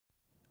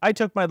I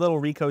took my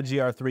little Ricoh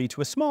GR III to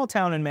a small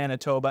town in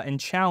Manitoba and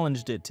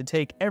challenged it to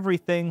take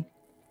everything.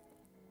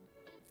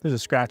 There's a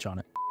scratch on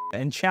it.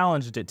 And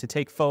challenged it to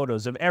take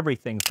photos of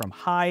everything from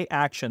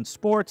high-action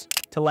sports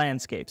to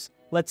landscapes.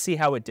 Let's see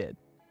how it did.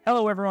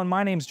 Hello everyone,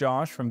 my name's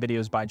Josh from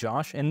Videos by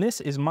Josh, and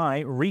this is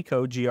my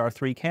Ricoh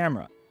GR III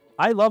camera.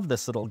 I love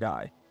this little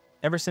guy.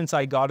 Ever since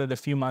I got it a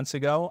few months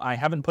ago, I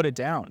haven't put it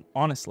down,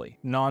 honestly.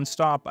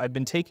 Non-stop, I've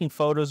been taking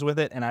photos with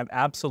it and I've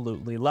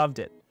absolutely loved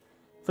it.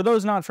 For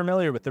those not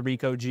familiar with the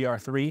Ricoh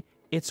GR III,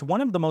 it's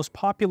one of the most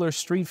popular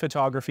street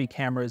photography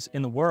cameras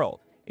in the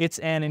world. It's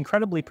an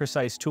incredibly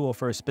precise tool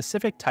for a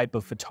specific type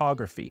of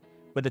photography,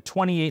 with a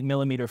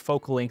 28mm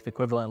focal length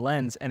equivalent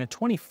lens and a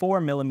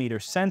 24mm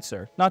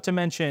sensor, not to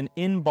mention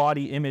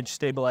in-body image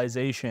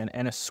stabilization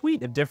and a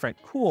suite of different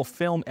cool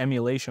film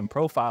emulation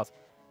profiles.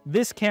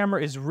 This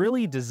camera is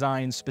really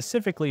designed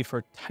specifically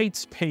for tight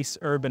space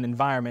urban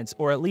environments,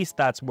 or at least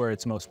that's where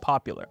it's most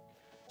popular.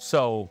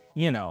 So,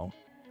 you know,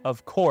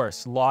 of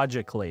course,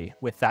 logically,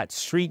 with that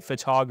street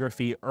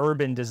photography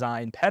urban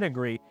design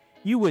pedigree,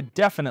 you would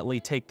definitely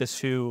take this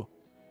to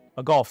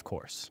a golf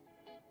course.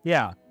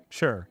 Yeah,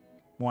 sure,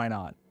 why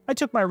not? I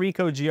took my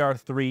Ricoh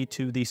GR III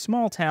to the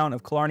small town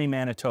of Killarney,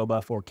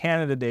 Manitoba for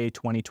Canada Day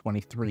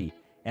 2023.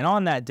 And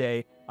on that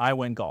day, I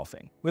went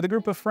golfing with a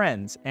group of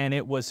friends, and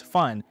it was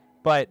fun.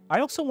 But I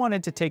also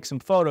wanted to take some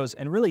photos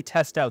and really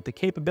test out the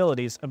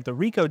capabilities of the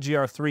Ricoh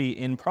GR III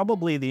in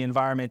probably the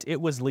environment it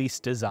was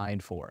least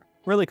designed for.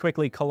 Really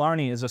quickly,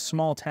 Killarney is a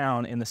small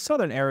town in the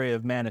southern area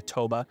of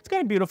Manitoba. It's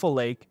got a beautiful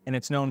lake, and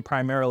it's known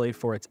primarily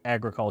for its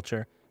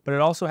agriculture, but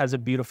it also has a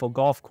beautiful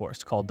golf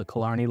course called the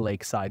Killarney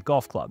Lakeside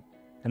Golf Club.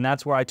 And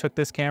that's where I took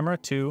this camera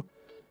to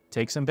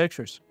take some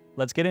pictures.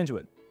 Let's get into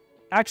it.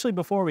 Actually,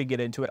 before we get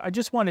into it, I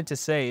just wanted to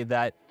say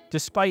that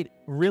despite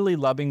really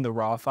loving the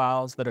RAW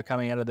files that are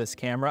coming out of this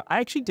camera, I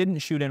actually didn't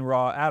shoot in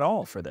RAW at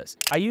all for this.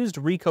 I used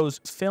Ricoh's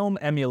film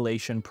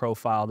emulation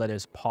profile that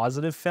is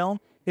positive film.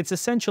 It's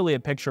essentially a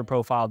picture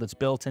profile that's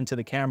built into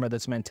the camera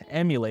that's meant to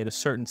emulate a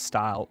certain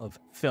style of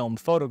film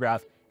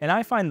photograph, and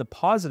I find the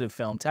positive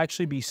film to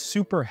actually be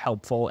super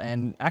helpful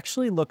and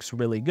actually looks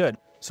really good.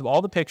 So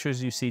all the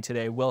pictures you see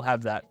today will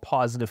have that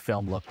positive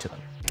film look to them.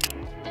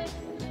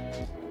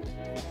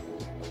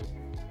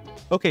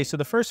 Okay, so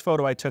the first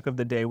photo I took of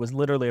the day was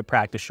literally a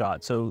practice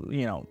shot, so,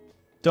 you know,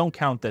 don't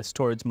count this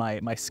towards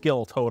my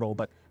skill total,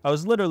 but I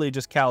was literally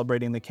just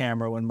calibrating the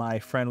camera when my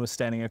friend was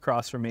standing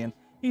across from me, and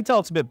you can tell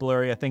it's a bit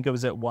blurry. I think it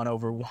was at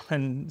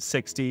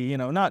 1/160, you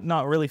know,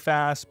 not really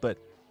fast, but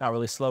not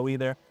really slow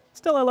either.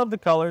 Still, I love the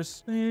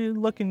colors.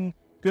 Looking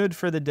good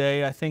for the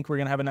day. I think we're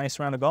gonna have a nice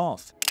round of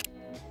golf.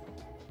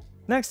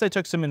 Next, I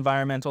took some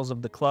environmentals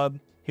of the club.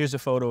 Here's a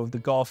photo of the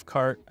golf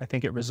cart. I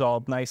think it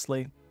resolved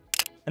nicely.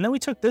 And then we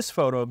took this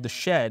photo of the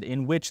shed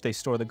in which they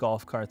store the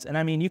golf carts. And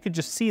I mean, you could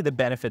just see the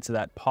benefits of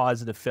that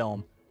positive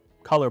film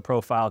color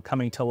profile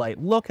coming to light.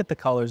 Look at the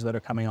colors that are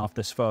coming off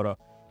this photo.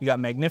 You got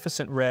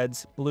magnificent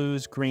reds,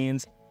 blues,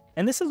 greens,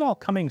 and this is all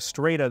coming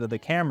straight out of the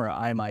camera,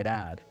 I might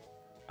add.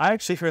 I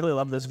actually really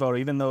love this photo,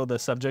 even though the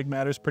subject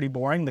matter is pretty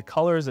boring. The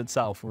colors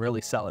itself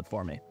really sell it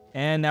for me.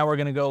 And now we're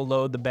gonna go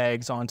load the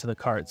bags onto the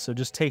carts. So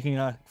just taking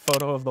a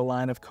photo of the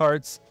line of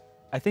carts.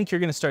 I think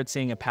you're gonna start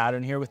seeing a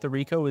pattern here with the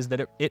Ricoh is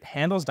that it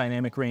handles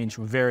dynamic range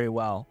very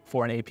well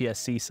for an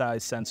APS-C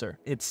size sensor.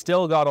 It's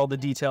still got all the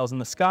details in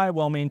the sky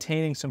while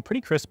maintaining some pretty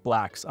crisp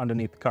blacks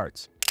underneath the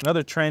carts.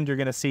 Another trend you're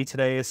gonna see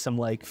today is some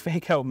like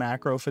fake out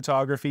macro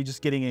photography,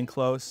 just getting in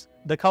close.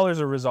 The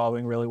colors are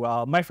resolving really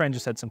well. My friend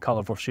just had some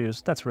colorful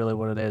shoes. That's really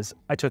what it is.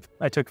 I took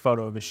a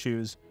photo of his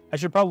shoes. I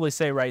should probably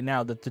say right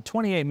now that the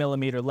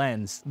 28mm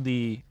lens,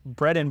 the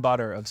bread and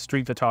butter of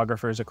street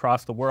photographers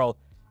across the world,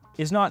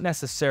 is not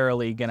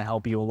necessarily gonna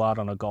help you a lot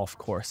on a golf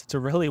course. It's a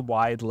really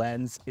wide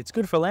lens. It's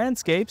good for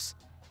landscapes,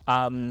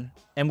 and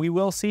we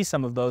will see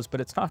some of those,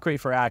 but it's not great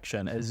for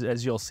action,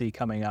 as you'll see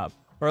coming up.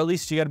 Or at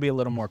least you gotta be a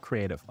little more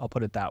creative, I'll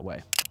put it that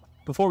way.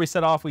 Before we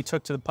set off, we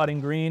took to the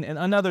putting green, and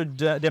another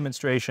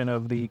demonstration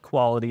of the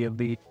quality of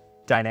the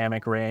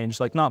dynamic range,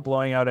 like not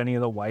blowing out any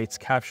of the whites,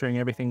 capturing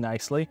everything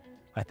nicely.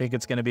 I think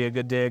it's gonna be a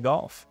good day of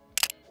golf.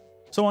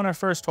 So on our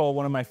first hole,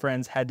 one of my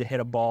friends had to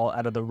hit a ball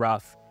out of the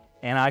rough,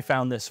 and I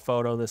found this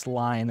photo, this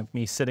line of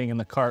me sitting in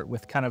the cart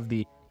with kind of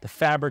the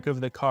fabric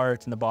of the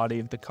cart and the body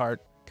of the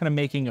cart, kind of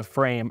making a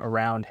frame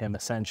around him,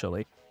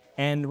 essentially.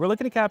 And we're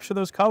looking to capture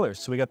those colors.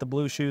 So we got the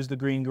blue shoes, the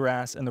green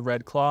grass, and the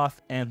red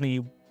cloth, and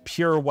the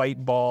pure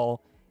white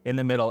ball in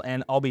the middle.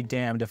 And I'll be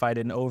damned if I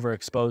didn't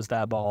overexpose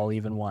that ball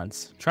even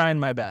once. Trying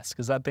my best,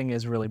 because that thing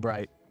is really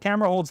bright.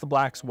 Camera holds the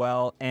blacks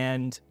well,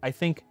 and I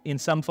think in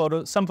some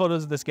photos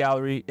of this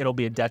gallery, it'll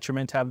be a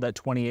detriment to have that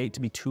 28 to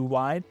be too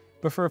wide.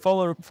 But for a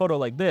photo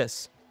like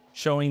this,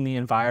 showing the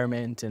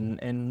environment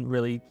and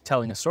really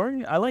telling a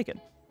story, I like it.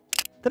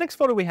 The next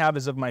photo we have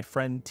is of my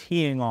friend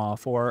teeing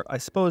off, or I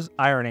suppose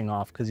ironing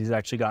off, because he's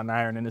actually got an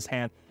iron in his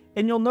hand.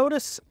 And you'll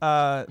notice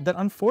that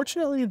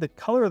unfortunately the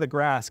color of the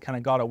grass kind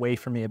of got away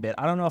from me a bit.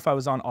 I don't know if I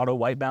was on auto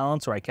white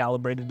balance or I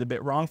calibrated a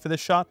bit wrong for this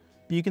shot,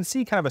 but you can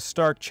see kind of a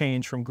stark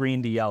change from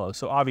green to yellow.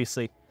 So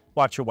obviously,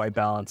 watch your white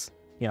balance.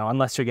 You know,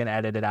 unless you're gonna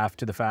edit it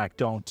after the fact,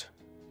 don't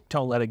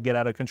let it get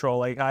out of control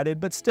like I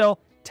did. But still,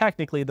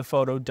 technically, the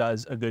photo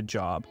does a good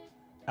job.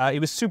 It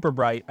was super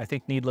bright, I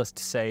think needless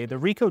to say. The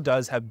Ricoh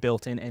does have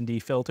built-in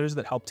ND filters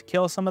that help to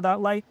kill some of that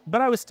light, but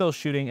I was still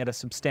shooting at a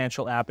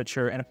substantial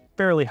aperture and a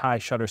fairly high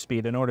shutter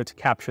speed in order to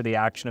capture the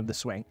action of the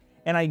swing.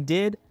 And I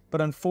did,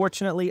 but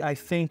unfortunately, I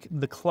think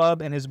the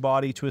club and his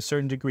body to a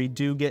certain degree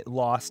do get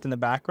lost in the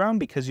background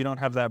because you don't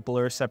have that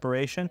blur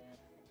separation.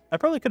 I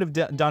probably could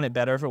have done it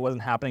better if it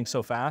wasn't happening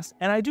so fast.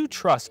 And I do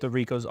trust the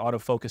Ricoh's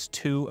autofocus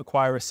to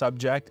acquire a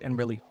subject and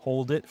really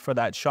hold it for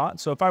that shot.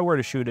 So if I were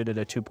to shoot it at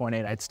a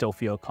 2.8, I'd still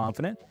feel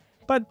confident.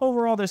 But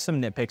overall, there's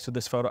some nitpicks with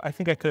this photo. I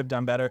think I could have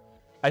done better.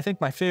 I think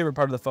my favorite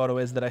part of the photo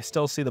is that I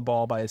still see the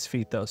ball by his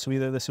feet though. So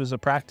either this was a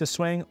practice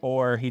swing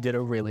or he did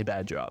a really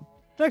bad job.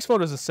 The next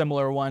photo is a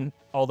similar one,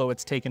 although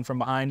it's taken from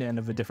behind and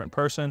of a different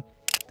person.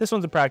 This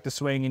one's a practice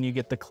swing and you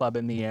get the club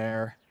in the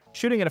air.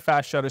 Shooting at a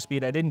fast shutter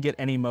speed, I didn't get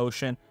any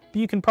motion, but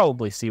you can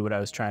probably see what I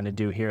was trying to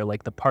do here,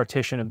 like the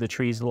partition of the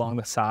trees along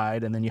the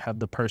side, and then you have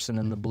the person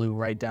in the blue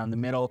right down the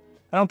middle.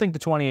 I don't think the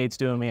 28's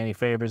doing me any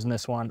favors in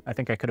this one. I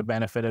think I could have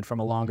benefited from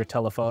a longer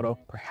telephoto,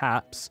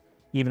 perhaps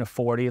even a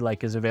 40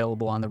 like is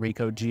available on the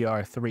Ricoh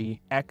GR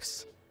III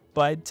X.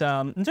 But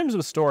in terms of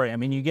the story, I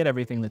mean, you get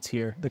everything that's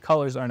here. The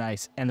colors are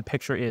nice, and the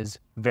picture is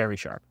very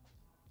sharp.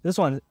 This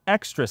one's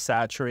extra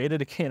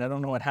saturated. Again, I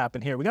don't know what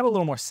happened here. We got a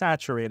little more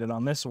saturated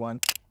on this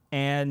one.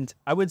 And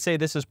I would say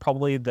this is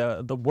probably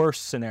the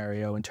worst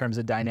scenario in terms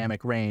of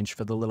dynamic range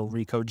for the little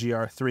Ricoh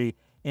GR III,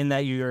 in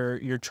that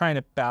you're trying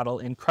to battle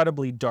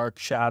incredibly dark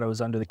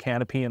shadows under the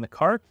canopy in the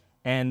cart,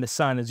 and the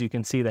sun, as you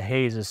can see, the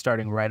haze is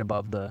starting right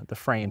above the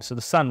frame. So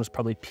the sun was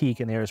probably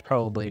peaking there is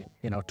probably,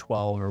 you know,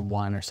 12 or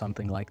 1 or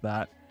something like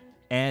that.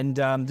 And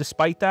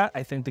despite that,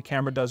 I think the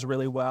camera does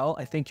really well.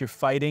 I think you're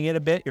fighting it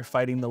a bit. You're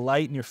fighting the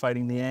light and you're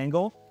fighting the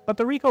angle. But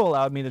the Ricoh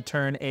allowed me to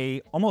turn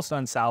a almost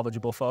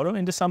unsalvageable photo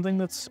into something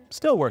that's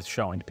still worth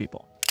showing to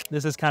people.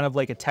 This is kind of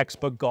like a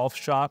textbook golf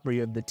shot where you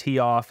have the tee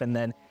off and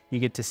then you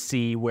get to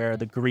see where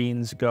the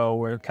greens go,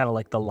 where kind of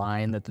like the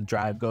line that the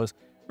drive goes.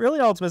 Really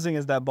all it's missing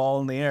is that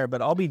ball in the air,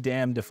 but I'll be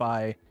damned if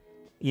I,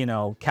 you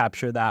know,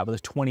 capture that with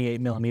a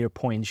 28mm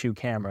point and shoot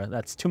camera.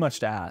 That's too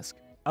much to ask.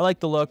 I like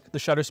the look, the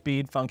shutter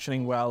speed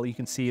functioning well. You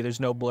can see there's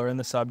no blur in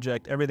the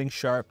subject, everything's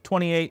sharp.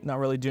 28, not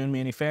really doing me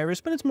any favors,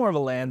 but it's more of a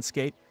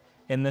landscape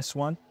in this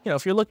one. You know,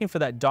 if you're looking for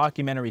that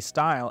documentary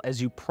style,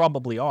 as you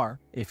probably are,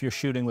 if you're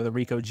shooting with a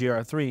Ricoh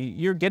GR III,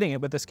 you're getting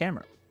it with this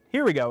camera.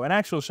 Here we go, an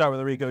actual shot where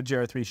the Ricoh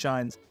GR III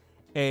shines.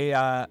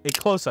 A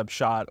close-up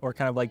shot, or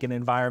kind of like an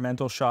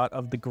environmental shot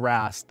of the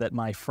grass that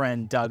my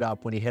friend dug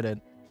up when he hit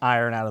an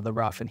iron out of the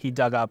rough, and he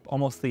dug up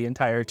almost the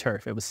entire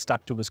turf. It was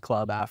stuck to his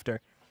club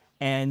after.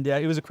 And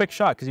it was a quick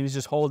shot because he was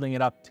just holding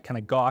it up to kind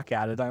of gawk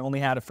at it. I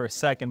only had it for a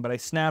second, but I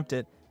snapped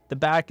it. The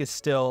back is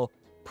still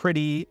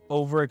pretty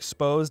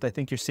overexposed. I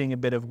think you're seeing a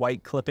bit of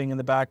white clipping in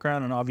the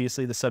background, and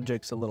obviously the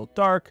subject's a little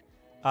dark.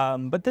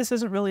 But this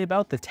isn't really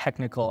about the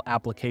technical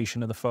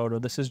application of the photo.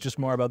 This is just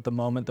more about the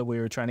moment that we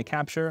were trying to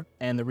capture,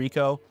 and the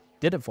Ricoh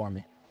did it for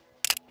me.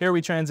 Here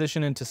we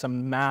transition into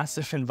some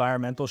massive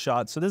environmental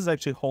shots. So this is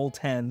actually hole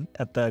 10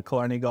 at the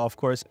Killarney Golf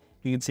Course.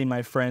 You can see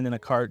my friend in a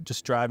cart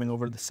just driving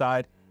over to the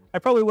side. I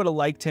probably would have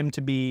liked him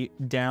to be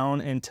down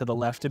and to the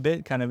left a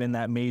bit, kind of in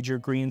that major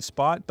green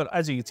spot. But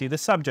as you can see, the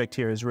subject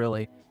here is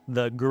really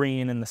the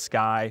green in the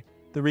sky.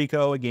 The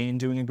Ricoh, again,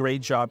 doing a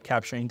great job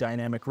capturing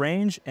dynamic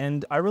range.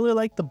 And I really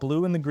like the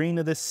blue and the green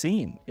of this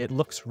scene. It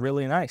looks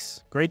really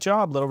nice. Great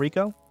job, little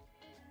Ricoh.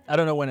 I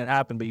don't know when it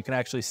happened, but you can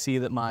actually see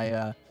that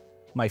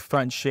my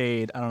front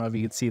shade, I don't know if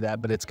you can see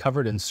that, but it's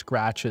covered in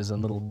scratches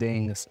and little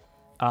dings.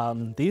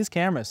 These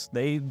cameras,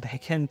 they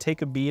can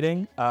take a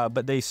beating,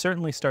 but they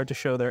certainly start to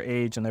show their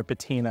age and their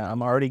patina.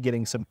 I'm already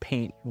getting some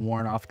paint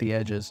worn off the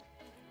edges.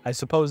 I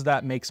suppose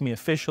that makes me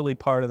officially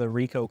part of the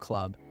Ricoh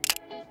club.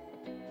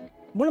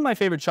 One of my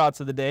favorite shots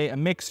of the day, a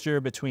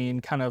mixture between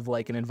kind of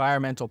like an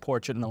environmental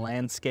portrait and a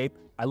landscape.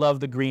 I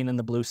love the green and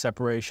the blue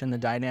separation. The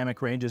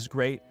dynamic range is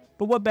great.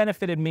 But what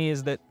benefited me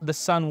is that the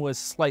sun was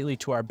slightly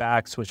to our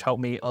backs, which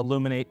helped me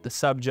illuminate the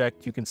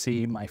subject. You can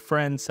see my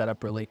friend set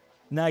up really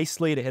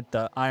nicely to hit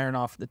the iron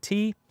off the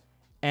tee.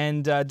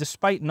 And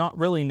despite not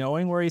really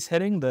knowing where he's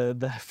hitting,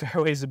 the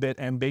fairway's a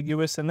bit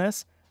ambiguous in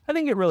this. I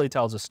think it really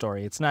tells a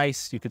story. It's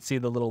nice. You could see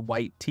the little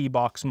white tee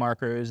box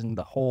markers and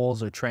the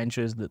holes or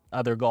trenches that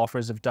other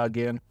golfers have dug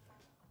in.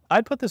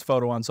 I'd put this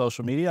photo on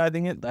social media. I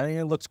think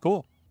it looks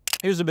cool.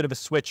 Here's a bit of a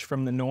switch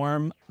from the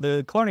norm.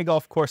 The Killarney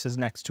Golf Course is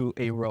next to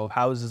a row of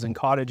houses and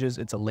cottages.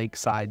 It's a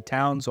lakeside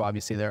town, so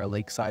obviously there are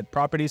lakeside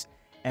properties.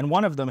 And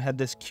one of them had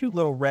this cute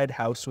little red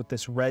house with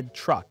this red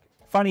truck.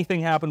 Funny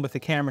thing happened with the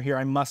camera here.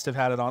 I must have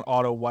had it on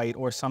auto white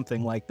or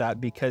something like that,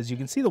 because you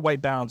can see the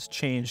white balance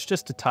change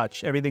just a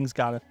touch. Everything's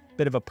got a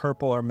bit of a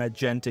purple or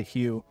magenta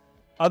hue.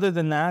 Other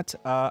than that,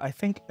 I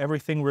think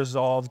everything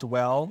resolved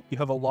well. You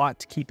have a lot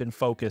to keep in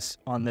focus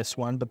on this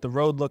one, but the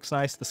road looks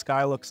nice, the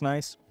sky looks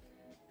nice,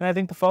 and I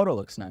think the photo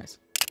looks nice.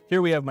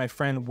 Here we have my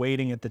friend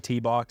waiting at the tee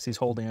box. He's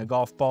holding a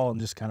golf ball and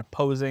just kind of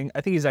posing.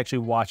 I think he's actually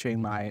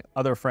watching my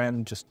other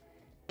friend just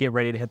get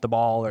ready to hit the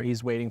ball or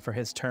he's waiting for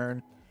his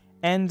turn.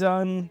 And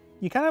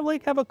you kind of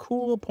like have a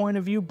cool point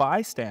of view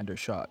bystander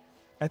shot.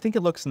 I think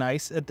it looks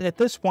nice. At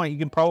this point, you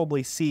can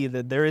probably see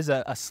that there is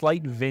a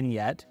slight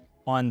vignette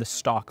on the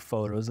stock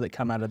photos that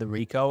come out of the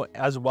Ricoh,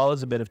 as well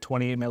as a bit of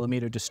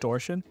 28mm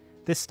distortion.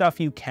 This stuff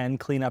you can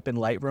clean up in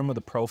Lightroom with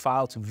a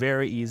profile. It's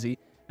very easy,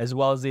 as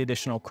well as the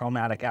additional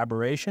chromatic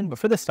aberration. But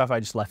for this stuff, I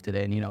just left it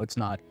in. You know, it's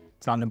not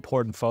an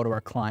important photo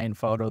or client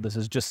photo. This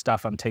is just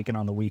stuff I'm taking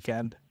on the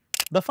weekend.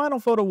 The final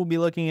photo we'll be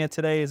looking at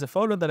today is a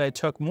photo that I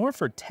took more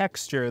for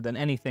texture than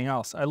anything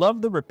else. I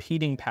love the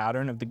repeating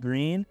pattern of the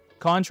green,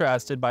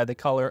 contrasted by the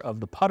color of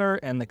the putter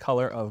and the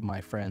color of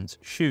my friend's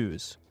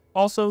shoes.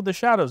 Also, the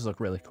shadows look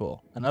really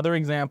cool. Another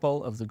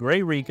example of the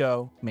gray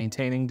Ricoh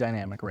maintaining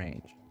dynamic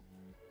range.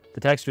 The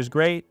texture's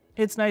great,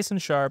 it's nice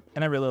and sharp,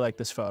 and I really like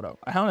this photo.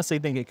 I honestly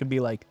think it could be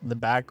like the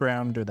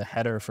background or the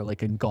header for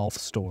like a golf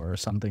store or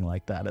something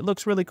like that. It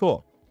looks really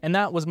cool. And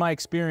that was my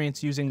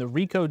experience using the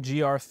Ricoh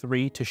GR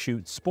III to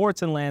shoot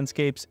sports and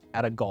landscapes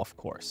at a golf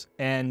course.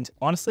 And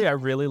honestly, I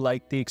really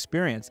liked the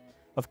experience.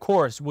 Of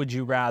course, would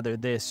you rather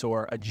this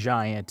or a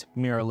giant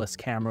mirrorless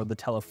camera with a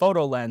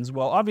telephoto lens?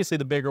 Well, obviously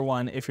the bigger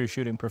one if you're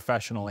shooting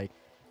professionally.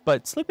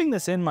 But slipping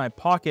this in my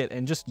pocket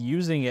and just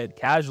using it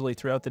casually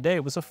throughout the day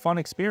was a fun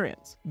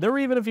experience. There were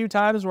even a few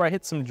times where I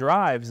hit some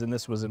drives and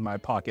this was in my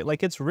pocket.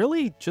 Like, it's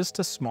really just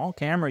a small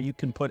camera you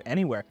can put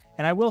anywhere.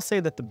 And I will say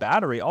that the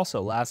battery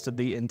also lasted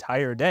the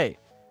entire day.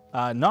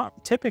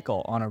 Not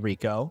typical on a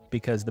Ricoh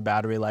because the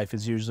battery life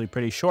is usually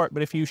pretty short,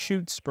 but if you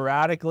shoot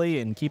sporadically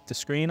and keep the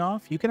screen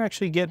off, you can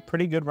actually get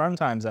pretty good run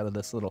times out of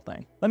this little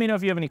thing. Let me know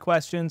if you have any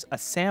questions. A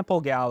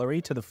sample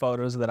gallery to the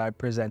photos that I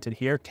presented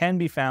here can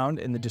be found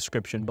in the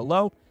description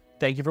below.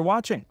 Thank you for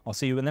watching. I'll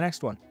see you in the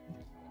next one.